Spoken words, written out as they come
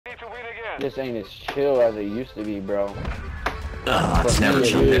This ain't as chill as it used to be, bro. It's never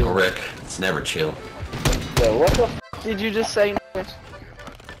chill, Pickle Rick. It's never chill. Yo, what the f did you just say?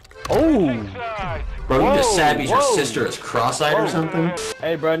 Oh! Bro, you just savaged your sister as cross-eyed or something?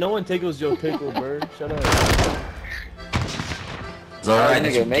 Hey, bro, no one tickles your pickle, bro. Shut up. It's alright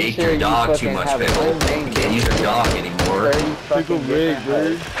that you gate your dog too much, Pickle. You can't use your dog anymore. Pickle Rick,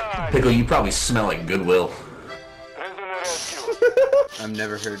 bro. Pickle, you probably smell like Goodwill. I've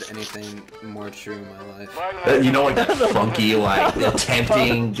never heard anything more true in my life. You know, like that funky, like,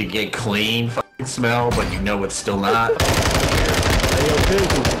 attempting to get clean fucking smell, but you know it's still not? Hey, yo,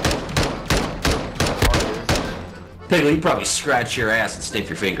 Pickle. Pickle, you probably scratch your ass and snip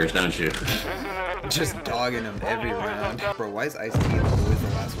your fingers, don't you? Just dogging him every round. Bro, why is Ice Tea always the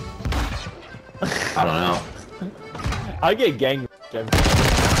last one? I don't know. I get gang every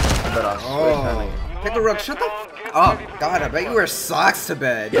Oh, Pickle Rook, shut the f up. God, I bet you wear socks to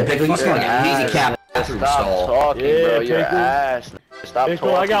bed. Yeah, Pickle, you smell like a easy cap bathroom stall. Stop talking, bro. Your Pickle. ass. Stop Pickle,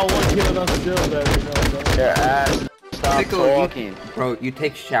 talking. I got one kill on still, baby. Your ass. Stop Pickle, talking. Bro, you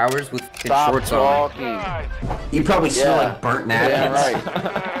take showers with Stop shorts talking. on. You probably smell like burnt napkins.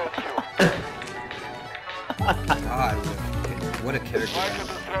 Yeah, right. God, what a character.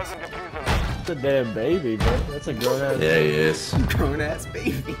 That's a damn baby, bro. That's a grown ass. Yeah, he is. Grown ass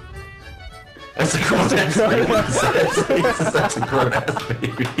baby. That's a grown ass baby. That's a grown ass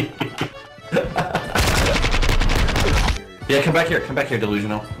baby. Yeah, come back here,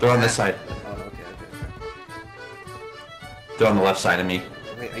 Delusional. They're on this side. Oh, okay. They're on the left side of me.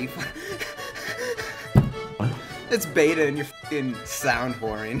 Wait, are you It's beta and you're f***ing sound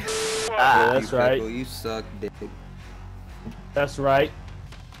whoring. Yeah, that's right. Pickle, you suck dick. That's right.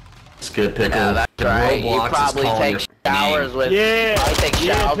 It's good, Pickle. Yeah, that's right. You Roblox probably is calling take your showers name. with. Yeah. I take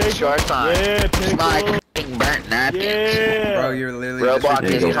showers with shorts on. Yeah, Pickle. Smell like f***ing burnt napkins. Yeah. Bro, you're literally Roblox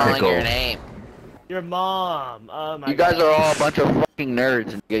just is Pickle, calling Pickle. your name. Your mom. Oh my You guys God. are all a bunch of fucking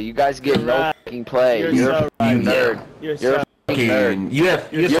nerds. nigga. You guys get You're no right. fucking play. You're You're so a fucking right. nerd. You're You're a so fucking nerd. You have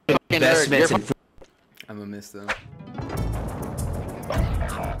You're a fucking nerd. investments You're in I'm gonna miss them.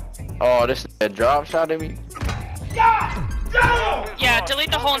 Oh, this is a drop shot at me. Yeah,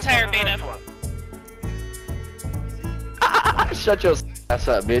 delete the whole entire beta. Shut your ass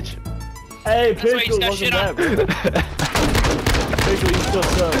up, bitch. Hey, That's why you Pickle, just got welcome shit back, on. bro. Pickle, you still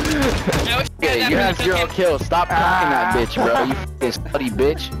suck. No, Yeah, you have 0 kills. Stop talking that bitch, bro. You fucking slutty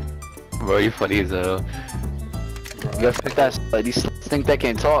bitch. Bro, you funny as hell. Bro, You fuck that slut. These sluts think they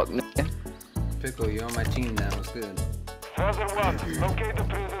can talk, nigga. Pickle, you're on my team now. It's good.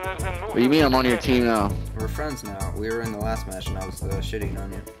 What do you mean I'm on your team now? We're friends now. We were in the last match and I was shitting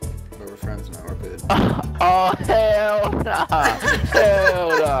on you. But we're friends now. We're good. Oh, hell nah.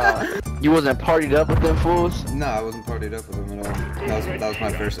 Hell nah. You wasn't partied up with them fools? No, I wasn't partied up with them at all. That was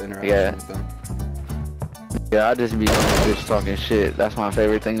my first interaction Yeah. with them. Yeah, I just be on the bitch talking shit. That's my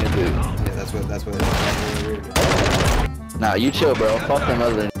favorite thing to do. Yeah, that's what really weird. Nah, you chill, bro. Fuck them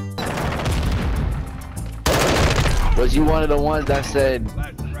other. Was you one of the ones that said,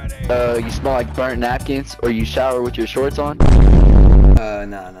 you smell like burnt napkins, or you shower with your shorts on?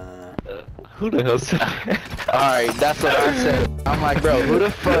 No. Who the hell said that? Alright, that's what I said. I'm like, bro, who the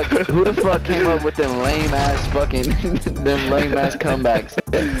fuck came up with them lame ass fucking, them lame ass comebacks?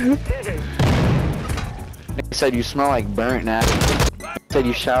 They said you smell like burnt napkins. They said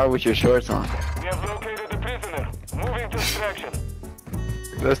you shower with your shorts on. We have located the prisoner. Moving to extraction.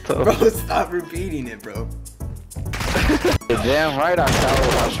 That's tough. Bro, stop repeating it, bro. Damn right I shower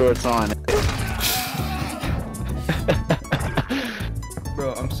with my shorts on.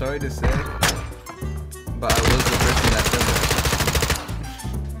 Bro, I'm sorry to say, but I was the person that said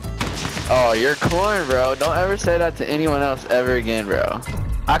that. Oh, you're corn, bro. Don't ever say that to anyone else ever again, bro.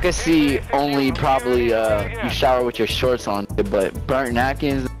 I could see only probably you shower with your shorts on, but burnt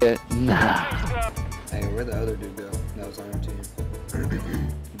napkins, nah. Hey, where'd the other dude go? That was on our team.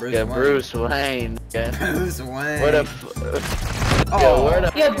 Bruce Yeah, Wayne. Bruce Wayne. Yeah. Bruce Wayne. Where the Oh. where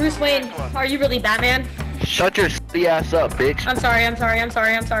the Yo, Bruce Wayne, are you really Batman? Shut your shitty ass up, bitch. I'm sorry.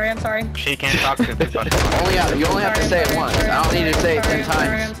 She can't talk to this one. You only have to say it once. I don't need to say it 10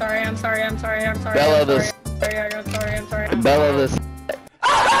 times. I'm sorry. Bella the Bella the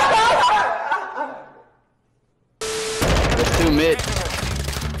That's too mid.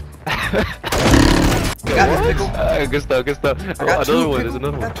 Got this, Pickle. Good stuff, good stuff. I got two, Another one, Pickle. there's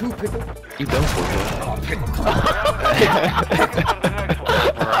another I one. got two, Pickle. You done for Oh, Pickle, come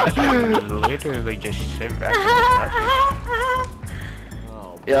on. Literally just sit back.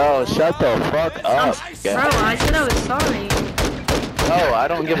 Yo, shut the fuck up. Bro, I said I was sorry. No, I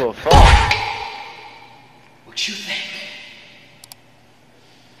don't give a fuck. What you think?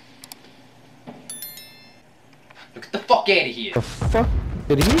 Get the fuck out of here. The fuck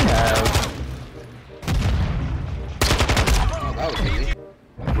did he have? Oh, that was easy.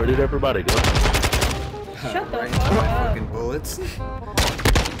 Where did everybody go? Shut the Right fuck into my up. fucking bullets.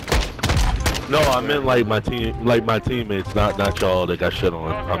 No, I meant like my team, like my teammates, not y'all that got shit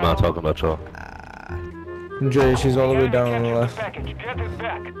on. I'm not talking about y'all. Jay, she's all the way down on the left. Package. Get it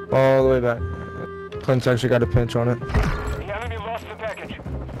back. All the way back. Clint's actually got a pinch on it. The enemy lost the package.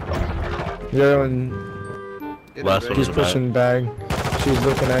 The other one, Get Last it one she's in the back. pushing bag. She's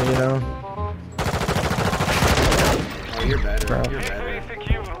looking at you now. Oh, you're better. Crap. You're Victory better.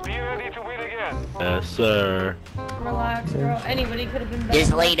 secure. Be ready to win again. Yes, sir. Relax, bro. Anybody could have been better.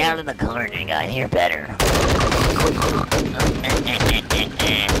 Just lay down in the corner, guys. You're better.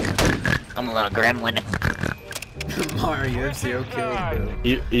 I'm a little gremlin. Mario, you have 0 kills, bro.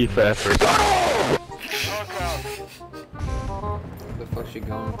 E faster. Knockout. Where the fuck's she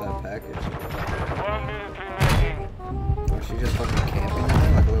going with that package? 1 minute remaining. Oh, she just fucking camping in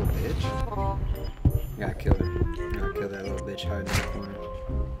there like a little bitch? You gotta kill her. You gotta kill that little bitch hiding in the corner.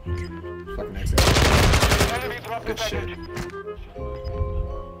 Fucking exit. Enemy dropped the Good shit. package.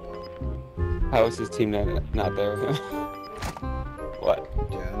 How is his team not there with him? What?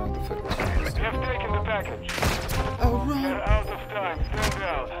 Yeah, I don't know what the fuck this is. You have taken the package. Oh, run! We're out of time. Stand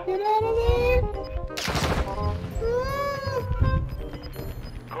down. Get out of there!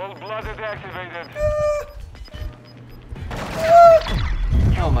 Cold-blooded activated.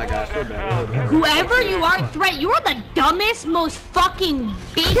 Oh my gosh, we're better. Whoever you are, Threat, you are the dumbest, most fucking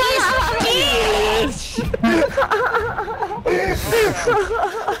biggest bitch!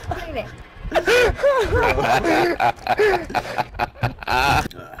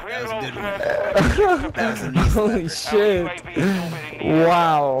 That was a good one. That was a nice Holy shit.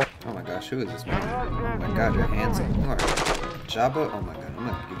 Wow. Oh my gosh, who is this man? Oh my god, your hands are hard. Jabba? Oh my god, I'm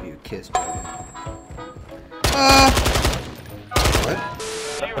gonna give you a kiss, baby. What?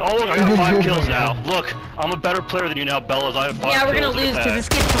 Oh, look, I got 5 kills now. Look, I'm a better player than you now, Bellas. I have 5 Yeah, we're gonna kills. lose because this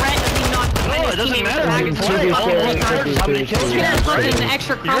kid Threat does not No, it doesn't matter. I can play. All that matters is how many kills He's you gonna have, put right? in the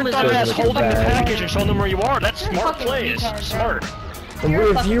extra Your chromosomes. dumbass holding the bad. package and showing them where you are. That's smart fucking plays. retard. Smart. You're a If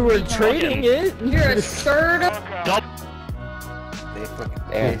you fucking were retard. trading it, You're a third. Double. They fucking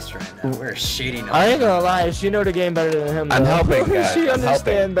Damn. pissed right now. We're shitting on I ain't gonna lie, she know the game better than him. I'm though. helping, guys. She I'm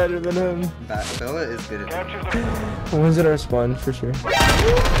understand better than him. Bella is good at Capture the Was it our spawn for sure?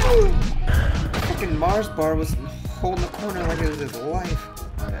 fucking Mars bar was holding the corner like it was his life.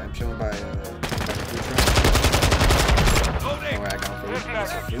 Alright, I'm chilling by a food truck. Oh, where I got food.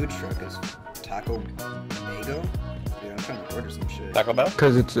 This food truck is Taco Bago. Dude, I'm trying to order some shit. Taco Bell?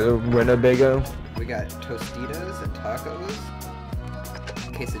 Cause it's a Winnebago. We got Tostitas and tacos,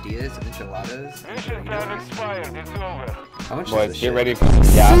 quesadillas, enchiladas, and mission time burritos. expired. It's over. How much is Boys, this get shit? ready for some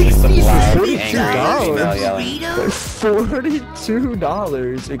yachts, some loud, $42. angry female yelling.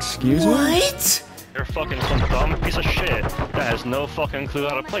 $42. Excuse me? You're fucking some dumb piece of shit that has no fucking clue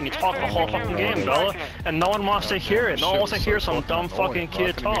how to play. And you talk the whole fucking game, Bella, and no one wants to hear it. No one wants to hear some dumb fucking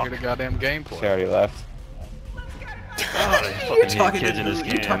kid talk. She already left. God, I You're fucking talking, hate kids in this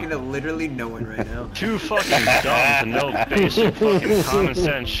you're talking game. to literally no one right now. Too fucking dumb to know basic fucking common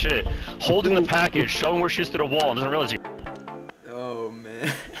sense shit. Holding the package, showing where she's through the wall, and doesn't realize you. Oh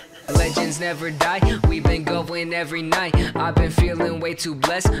man. Legends never die, we've been going every night. I've been feeling way too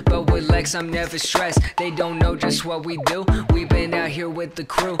blessed, but with Lex I'm never stressed. They don't know just what we do, we've been out here with the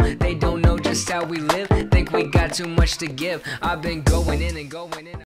crew. They don't know just how we live, think we got too much to give. I've been going in and going in.